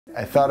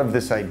I thought of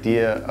this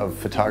idea of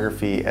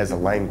photography as a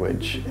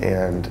language,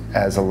 and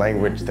as a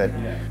language that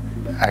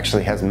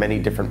actually has many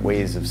different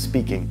ways of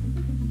speaking.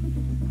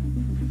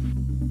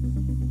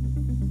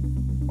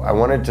 I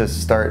wanted to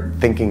start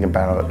thinking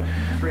about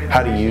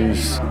how to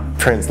use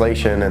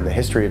translation and the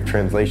history of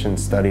translation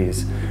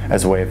studies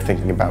as a way of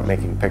thinking about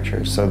making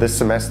pictures. So this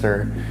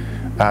semester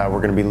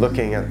we're going to be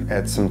looking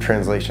at some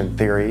translation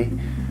theory,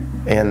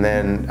 and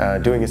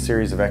then doing a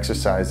series of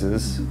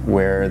exercises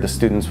where the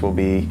students will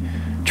be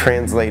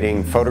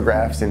translating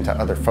photographs into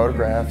other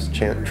photographs,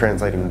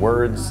 translating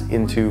words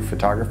into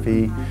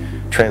photography,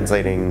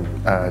 translating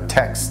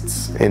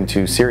texts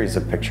into series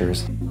of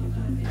pictures.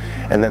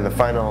 And then the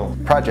final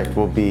project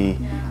will be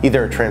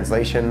either a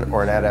translation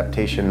or an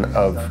adaptation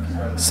of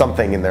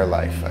something in their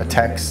life, a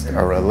text,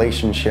 a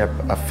relationship,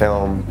 a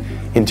film,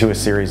 into a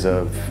series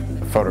of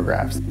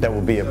photographs that will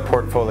be a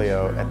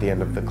portfolio at the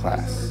end of the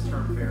class.